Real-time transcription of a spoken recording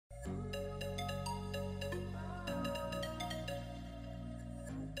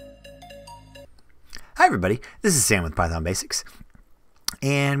Hi everybody, this is Sam with Python Basics,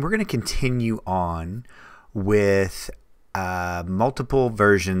 and we're going to continue on with multiple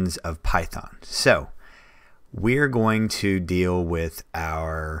versions of Python. So we're going to deal with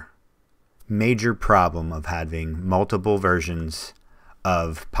our major problem of having multiple versions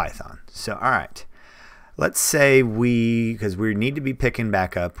of Python. So alright, let's say because we need to be picking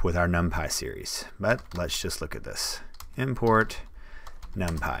back up with our NumPy series, but let's just look at this. Import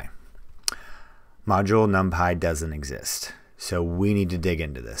NumPy. Module NumPy doesn't exist, so we need to dig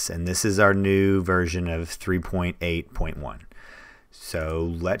into this, and this is our new version of 3.8.1.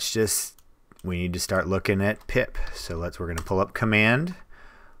 So we need to start looking at pip. So we're going to pull up command.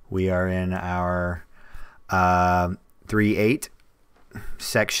 We are in our 3.8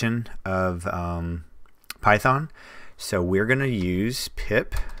 section of Python, so we're going to use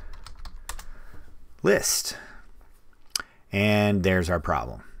pip list, and there's our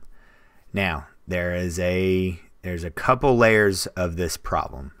problem. Now there's a couple layers of this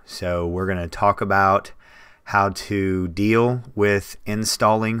problem. So we're going to talk about how to deal with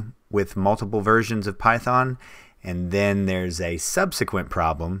installing with multiple versions of Python, and then there's a subsequent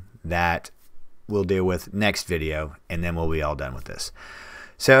problem that we'll deal with next video, and then we'll be all done with this.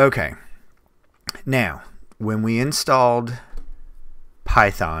 So okay, now when we installed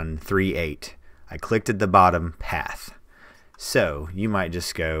Python 3.8, I clicked at the bottom path. So you might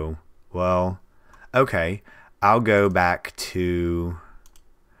just go, well, okay, I'll go back to,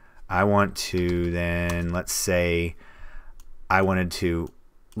 I want to then, let's say I wanted to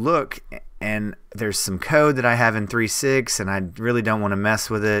look and there's some code that I have in 3.6 and I really don't want to mess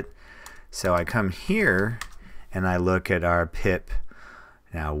with it. So I come here and I look at our pip.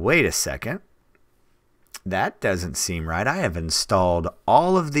 Now wait a second, that doesn't seem right. I have installed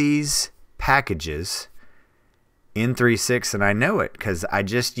all of these packages in 3.6 and I know it because I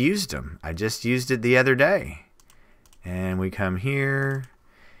just used them. I just used it the other day. And we come here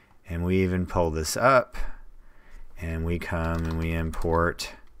and we even pull this up and we come and we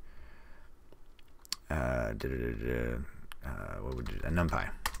import what would you do? NumPy,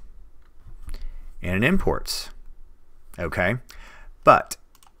 and it imports. Okay, but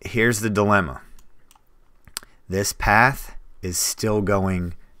here's the dilemma. This path is still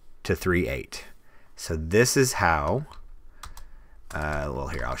going to 3.8. So this is how, well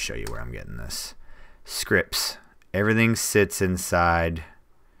here, I'll show you where I'm getting this. Scripts. Everything sits inside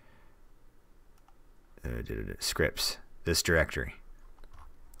scripts, this directory.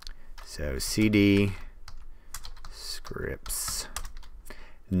 So cd scripts.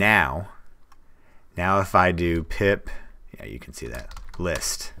 Now if I do pip, yeah, you can see that,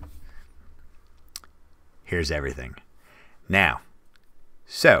 list. Here's everything. Now,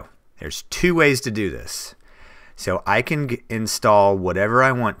 so there's two ways to do this. So I can install whatever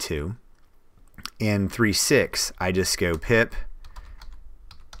I want to. In 3.6, I just go pip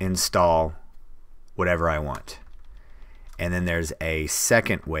install whatever I want. And then there's a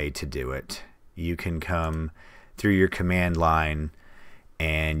second way to do it. You can come through your command line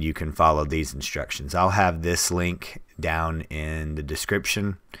and you can follow these instructions. I'll have this link down in the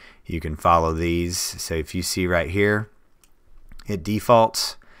description. You can follow these. So if you see right here, it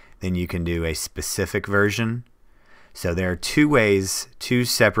defaults. Then you can do a specific version. So there are two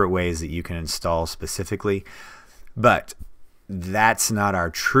separate ways that you can install specifically, but that's not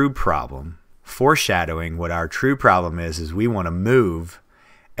our true problem. Foreshadowing, what our true problem is we want to move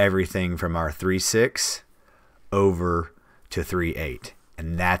everything from our 3.6 over to 3.8,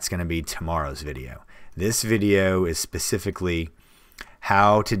 and that's going to be tomorrow's video. This video is specifically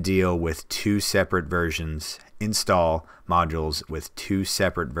how to deal with two separate versions, install modules with two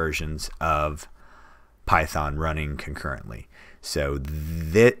separate versions of Python running concurrently. So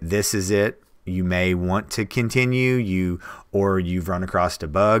this is it. You may want to continue, or you've run across a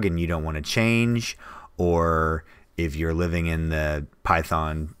bug and you don't want to change, or if you're living in the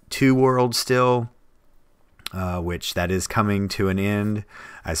Python 2 world still, which that is coming to an end.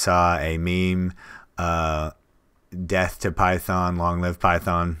 I saw a meme, death to Python, long live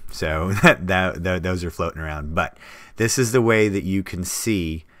Python. So those are floating around. But this is the way that you can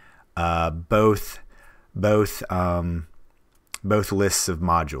see both lists of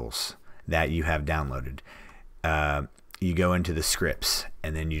modules that you have downloaded. You go into the scripts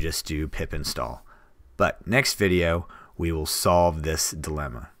and then you just do pip install. But next video we will solve this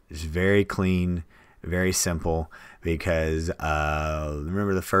dilemma. It's very clean, very simple, because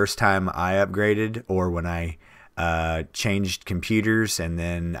remember the first time I upgraded, or when I changed computers and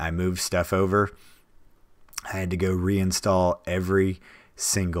then I moved stuff over, I had to go reinstall every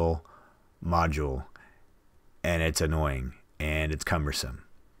single module, and it's annoying and it's cumbersome.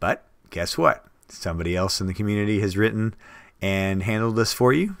 But guess what? somebody else in the community has written and handled this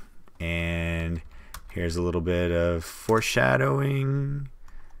for you. And here's a little bit of foreshadowing.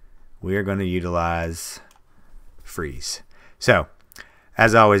 We are going to utilize freeze. So,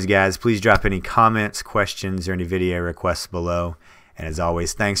 as always, guys, please drop any comments, questions, or any video requests below. And as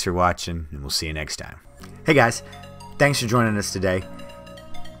always, thanks for watching, and we'll see you next time. Hey guys, thanks for joining us today.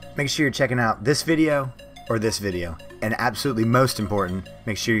 Make sure you're checking out this video or this video. And absolutely most important,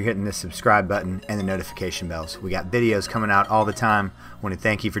 make sure you're hitting the subscribe button and the notification bells. We got videos coming out all the time. I want to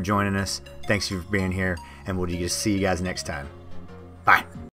thank you for joining us. Thanks for being here, and we'll just see you guys next time. Bye.